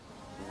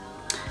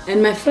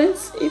And my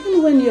friends,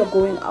 even when you're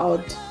going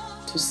out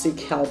to seek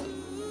help,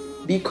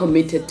 be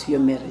committed to your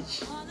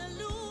marriage.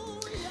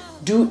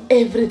 Do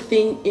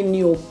everything in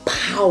your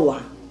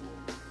power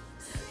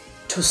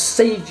to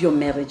save your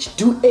marriage.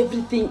 Do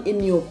everything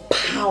in your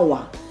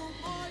power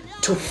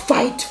to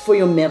fight for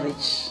your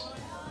marriage.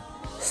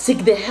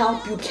 Seek the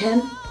help you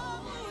can.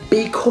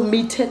 Be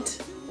committed.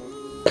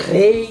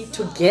 Pray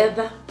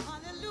together.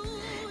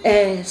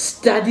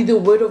 Study the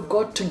Word of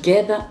God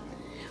together.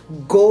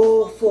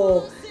 Go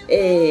for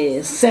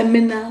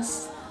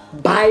seminars.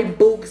 Buy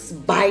books.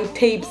 Buy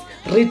tapes.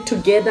 Read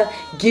together.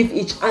 Give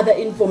each other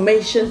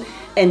information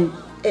and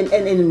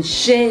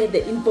share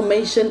the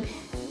information.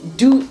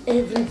 Do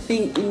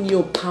everything in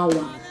your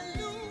power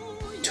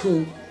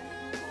to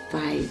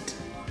fight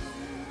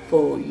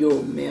for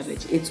your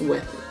marriage. It's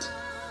worth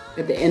it.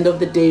 At the end of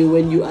the day,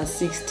 when you are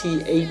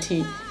 60,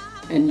 80,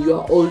 and you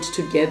are old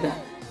together,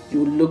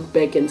 you look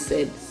back and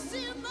said,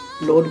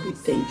 Lord, we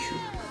thank you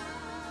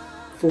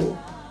for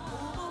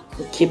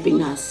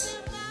keeping us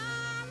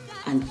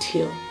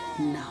until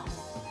now.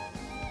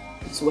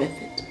 It's worth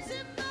it.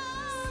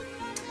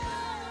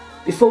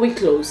 Before we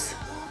close,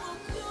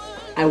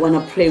 I want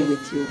to pray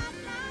with you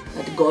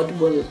that God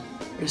will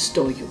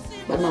restore you.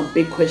 But my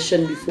big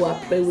question before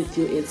I pray with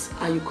you is,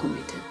 are you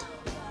committed?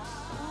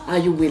 Are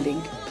you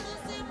willing?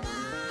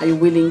 Are you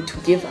willing to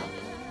give up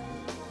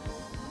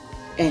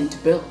and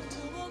build?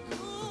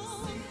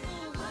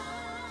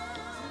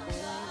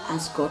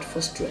 Ask God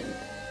for strength.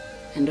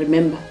 And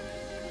remember,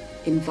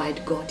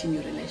 invite God in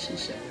your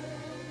relationship.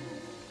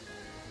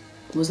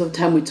 Most of the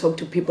time we talk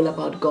to people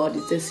about God,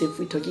 it's as if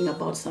we're talking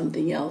about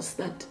something else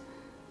that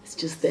is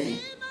just there.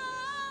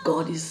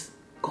 God is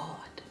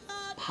God,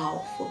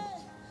 powerful.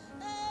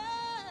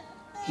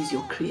 He's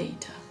your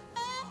creator.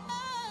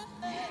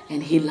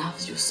 And He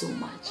loves you so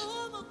much.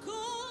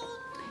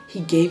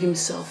 He gave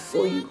Himself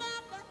for you.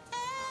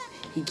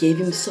 He gave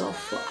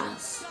Himself for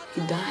us.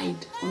 He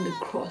died on the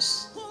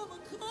cross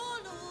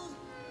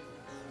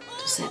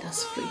to set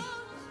us free.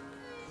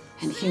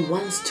 And He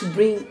wants to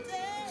bring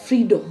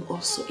freedom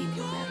also in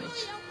your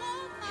marriage.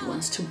 He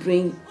wants to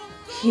bring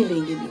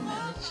healing in your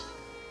marriage.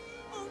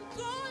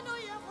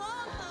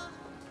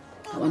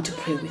 I want to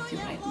pray with you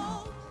right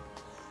now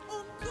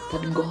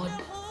that God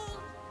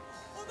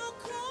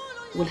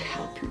will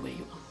help you where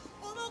you are.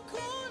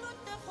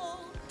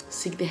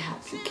 Seek the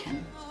help you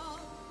can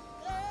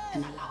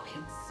and allow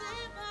Him.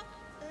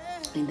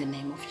 In the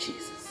name of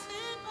Jesus.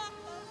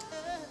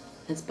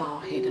 Let's bow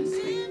our head and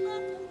pray.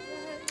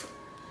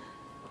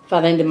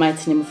 Father, in the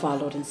mighty name of our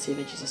Lord and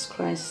Savior Jesus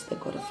Christ, the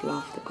God of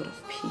love, the God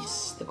of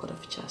peace, the God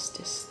of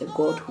justice, the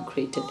God who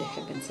created the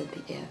heavens and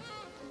the earth,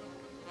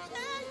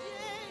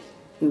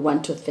 we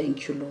want to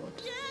thank you,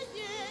 Lord.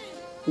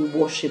 We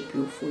worship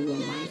you for you are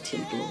mighty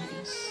and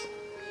glorious.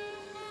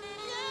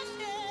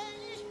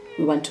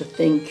 We want to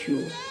thank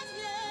you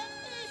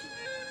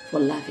for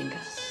loving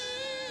us.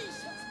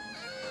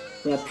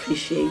 We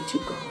appreciate you,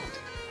 God.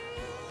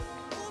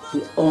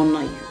 We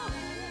honor you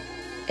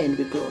and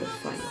we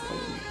glorify your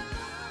holy name.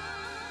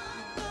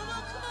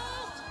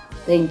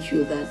 Thank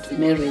you that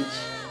marriage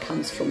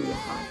comes from your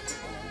heart.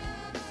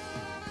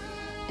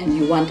 And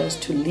you want us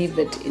to live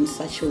it in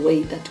such a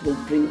way that will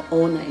bring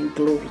honor and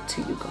glory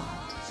to you, God.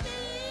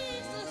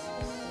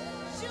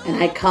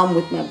 And I come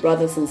with my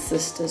brothers and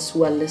sisters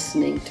who are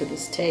listening to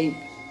this tape.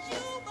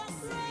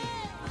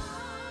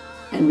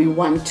 And we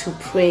want to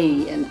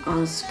pray and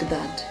ask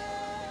that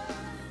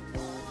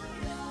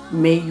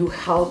may you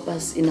help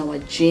us in our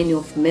journey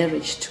of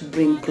marriage to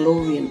bring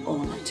glory and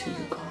honor to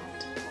you, God.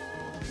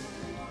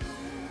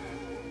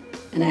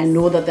 And I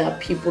know that there are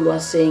people who are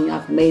saying,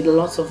 I've made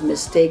lots of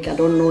mistakes. I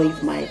don't know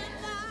if my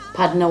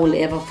partner will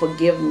ever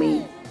forgive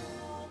me.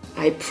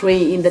 I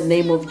pray in the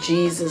name of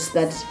Jesus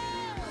that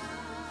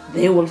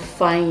they will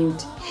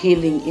find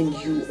healing in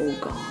you, oh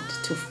God,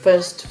 to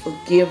first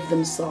forgive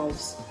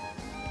themselves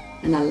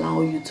and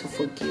allow you to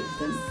forgive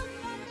them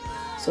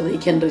so they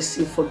can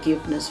receive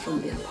forgiveness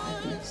from their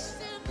partners.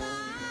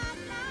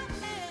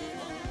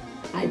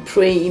 I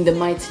pray in the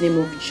mighty name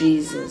of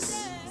Jesus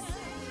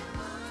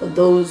for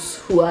those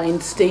who are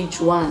in stage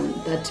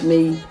 1, that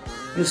may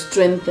you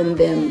strengthen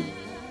them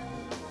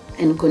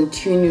and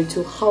continue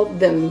to help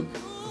them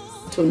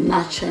to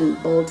nurture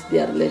and build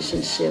their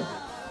relationship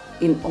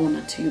in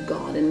honor to you,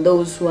 God. And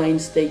those who are in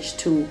stage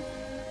 2,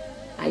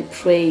 I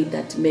pray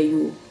that may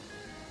you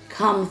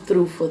come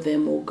through for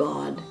them, oh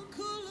God,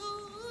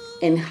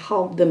 and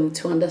help them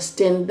to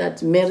understand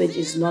that marriage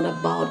is not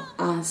about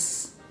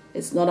us.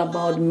 It's not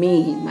about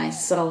me,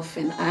 myself,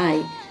 and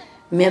I.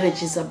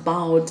 Marriage is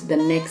about the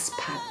next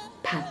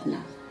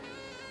partner.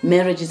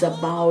 Marriage is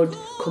about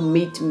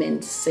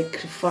commitment,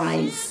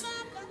 sacrifice,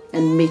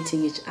 and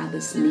meeting each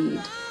other's need.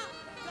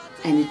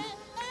 And it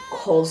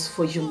calls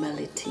for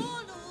humility.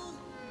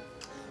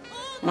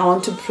 And I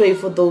want to pray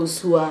for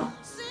those who have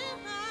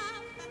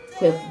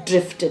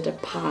drifted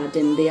apart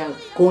and they are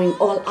going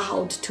all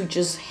out to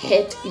just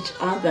hate each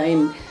other,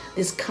 and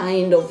this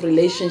kind of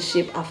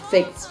relationship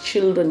affects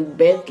children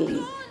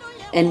badly,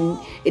 and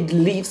it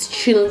leaves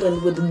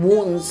children with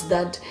wounds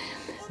that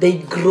they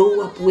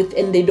grow up with,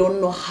 and they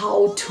don't know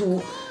how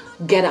to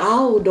get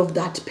out of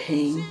that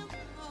pain.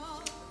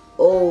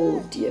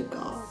 Oh, dear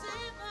God.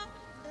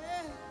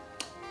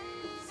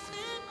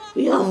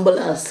 We humble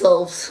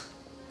ourselves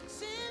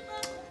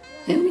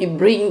and we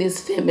bring these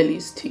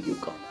families to you,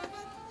 God.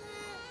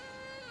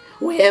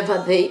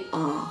 Wherever they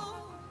are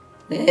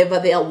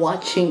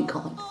watching,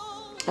 God,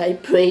 I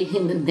pray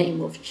in the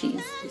name of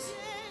Jesus.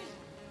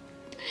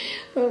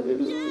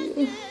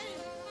 Hallelujah.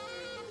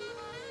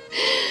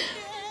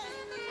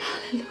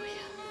 Hallelujah.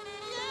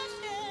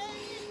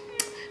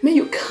 May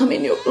you come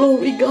in your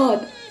glory,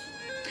 God.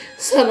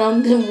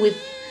 Surround them with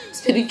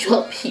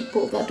spiritual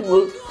people that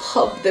will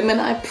help them.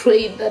 And I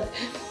pray that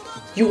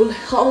you will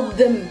help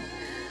them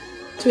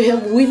to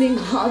have willing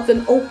hearts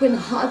and open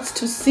hearts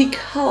to seek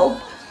help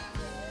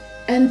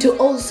and to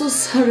also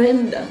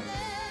surrender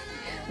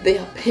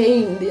their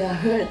pain, their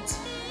hurt,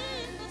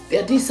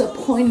 their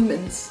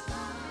disappointments.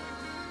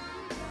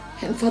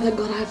 And Father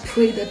God, I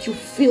pray that you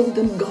fill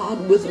them,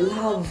 God, with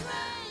love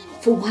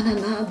for one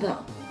another,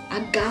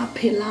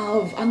 agape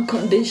love,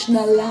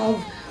 unconditional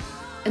love.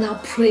 And I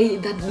pray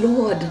that,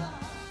 Lord,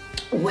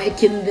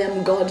 work in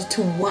them, God,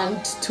 to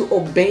want to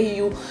obey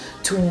you,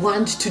 to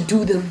want to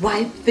do the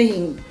right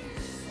thing.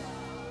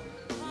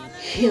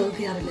 Heal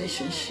their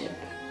relationship.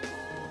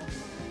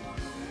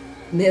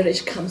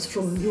 Marriage comes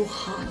from your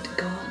heart,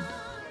 God.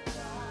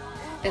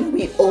 And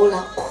we all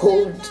are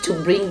called to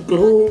bring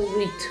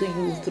glory to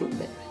you through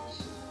marriage.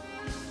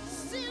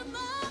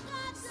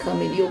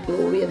 Come in your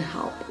glory and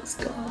help us,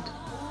 God.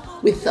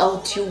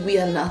 Without you, we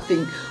are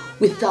nothing.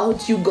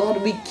 Without you,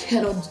 God, we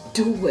cannot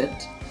do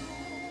it.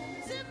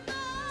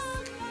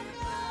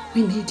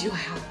 We need your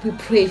help. We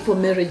pray for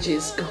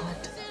marriages,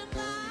 God.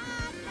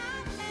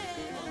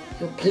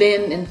 Your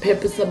plan and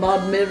purpose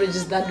about marriage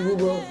is that we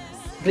will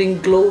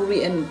bring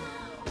glory and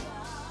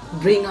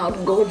bring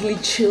out godly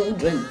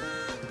children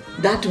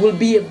that will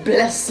be a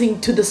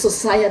blessing to the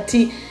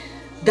society,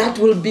 that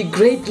will be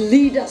great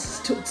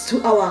leaders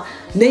to our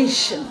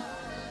nation.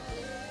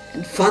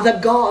 And Father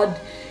God,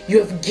 you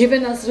have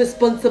given us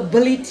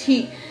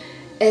responsibility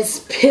as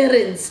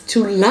parents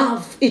to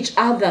love each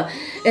other,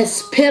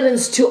 as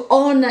parents to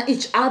honor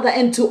each other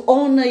and to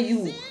honor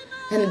you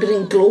and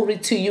bring glory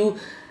to you,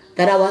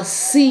 that our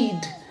seed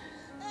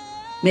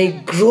may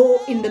grow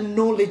in the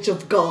knowledge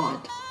of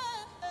God.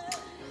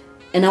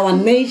 And our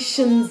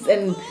nations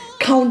and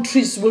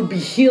countries will be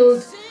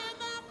healed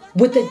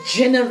with a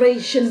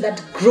generation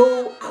that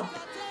grow up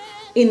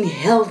in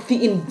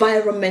healthy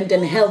environment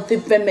and healthy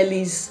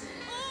families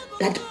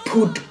that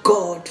put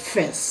God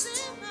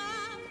first.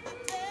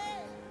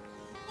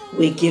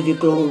 We give you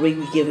glory,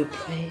 we give you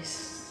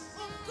praise,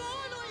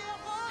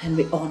 and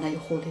we honor your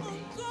holy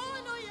name.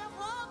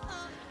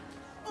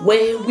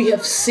 Where we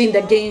have sinned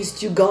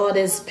against you, God,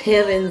 as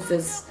parents,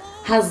 as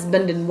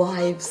husband and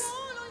wives,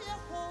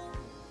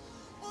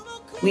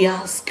 we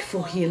ask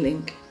for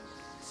healing.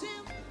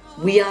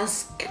 We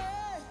ask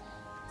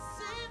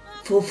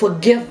for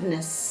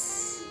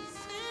forgiveness.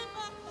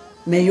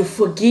 May you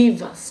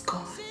forgive us,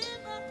 God.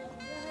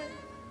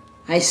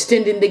 I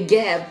stand in the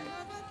gap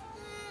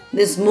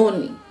this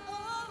morning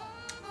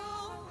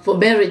for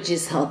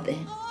marriages out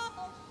there,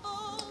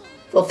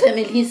 for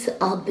families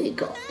out there,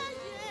 God.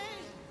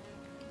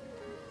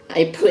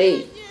 I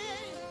pray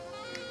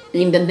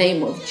in the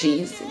name of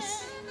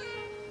Jesus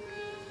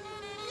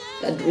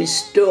that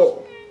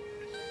restore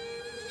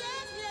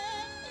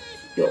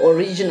your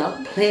original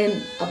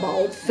plan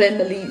about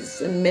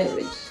families and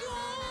marriage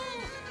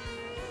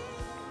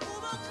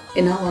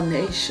in our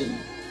nation.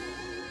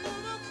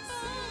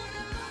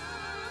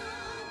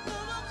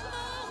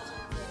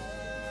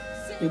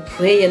 We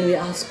pray and we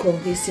ask all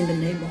this in the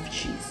name of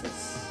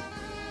Jesus.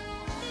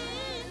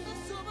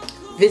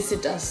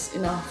 Visit us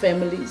in our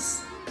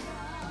families.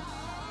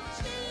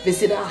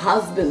 Visit our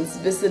husbands.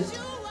 Visit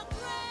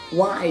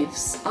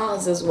wives,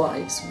 us as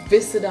wives.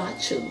 Visit our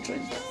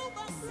children.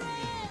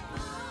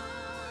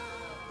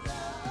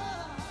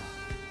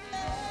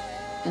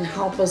 And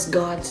help us,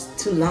 God,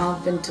 to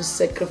love and to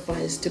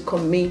sacrifice, to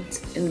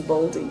commit in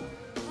boldly.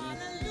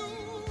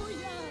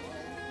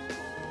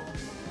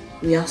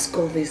 We ask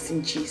all this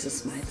in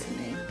Jesus' mighty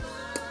name.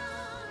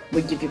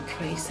 We give you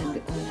praise and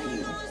we honor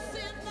you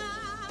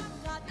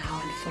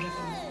now and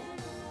forevermore.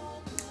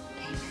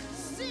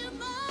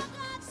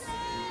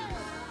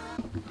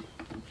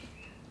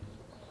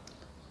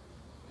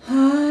 Amen.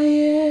 I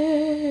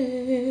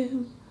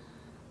am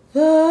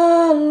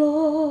the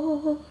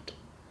Lord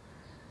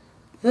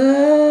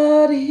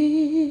that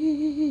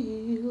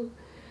healeth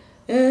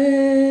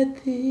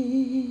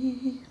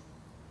thee.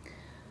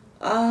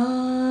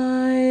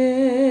 I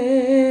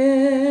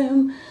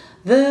am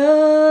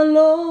the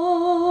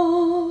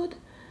Lord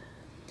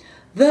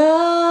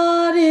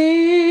that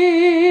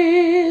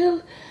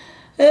healeth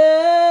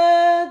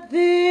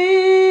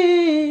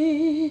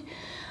thee.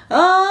 I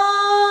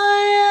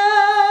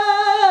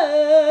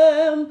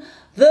am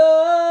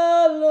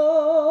the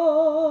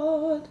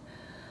Lord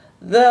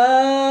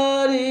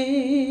that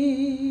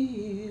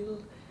healeth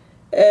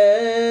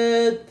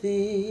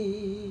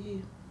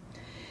thee.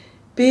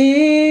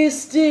 Be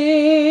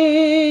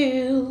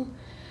still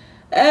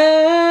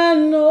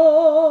and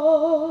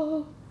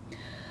know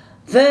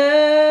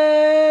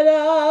that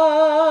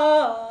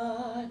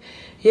I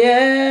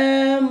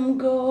am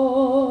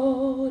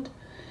God.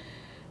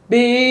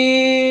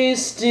 Be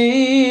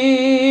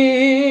still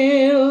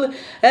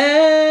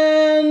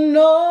and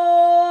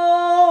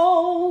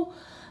know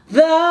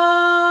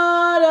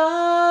that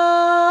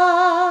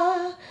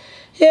I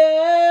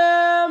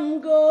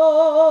am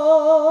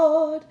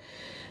God.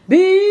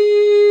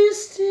 Be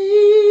still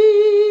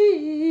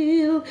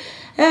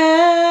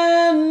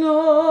and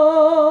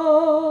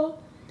know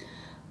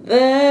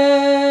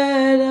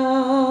that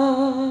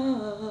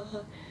I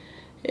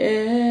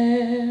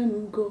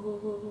am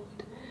God.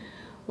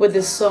 With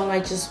this song, I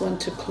just want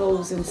to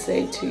close and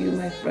say to you,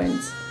 my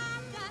friends,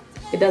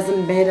 it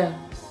doesn't matter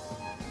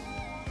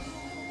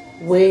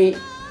which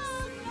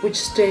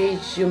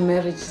stage your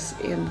marriage is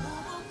in.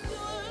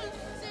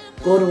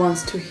 God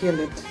wants to heal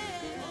it.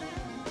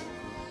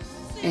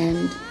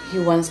 And He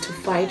wants to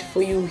fight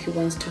for you. He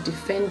wants to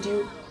defend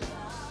you.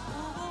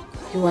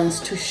 He wants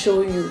to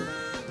show you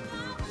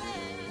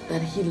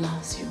that He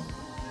loves you.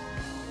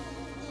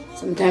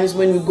 Sometimes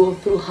when we go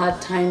through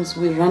hard times,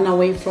 we run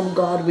away from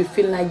God. We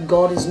feel like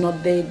God is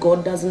not there.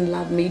 God doesn't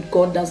love me.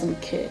 God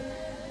doesn't care.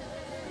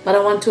 But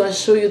I want to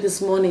assure you this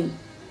morning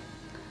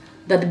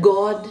that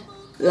God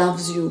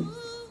loves you.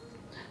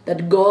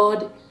 That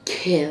God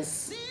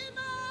cares.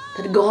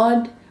 That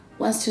God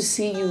wants to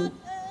see you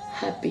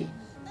happy.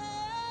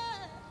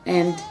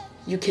 And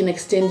you can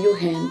extend your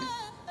hand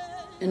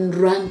and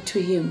run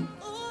to Him.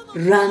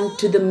 Run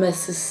to the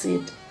mercy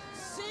seat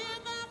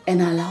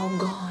and allow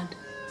God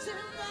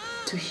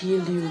to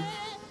heal you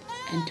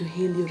and to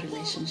heal your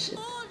relationship.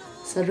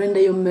 Surrender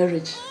your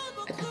marriage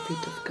at the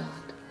feet of God.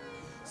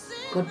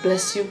 God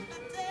bless you.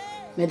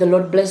 May the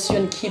Lord bless you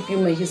and keep you.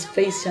 May His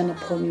face shine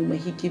upon you. May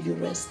He give you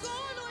rest.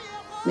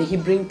 May He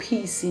bring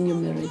peace in your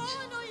marriage.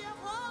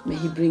 May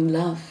He bring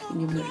love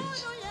in your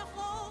marriage.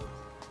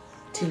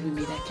 Till we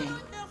meet again.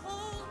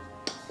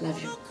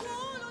 Love you.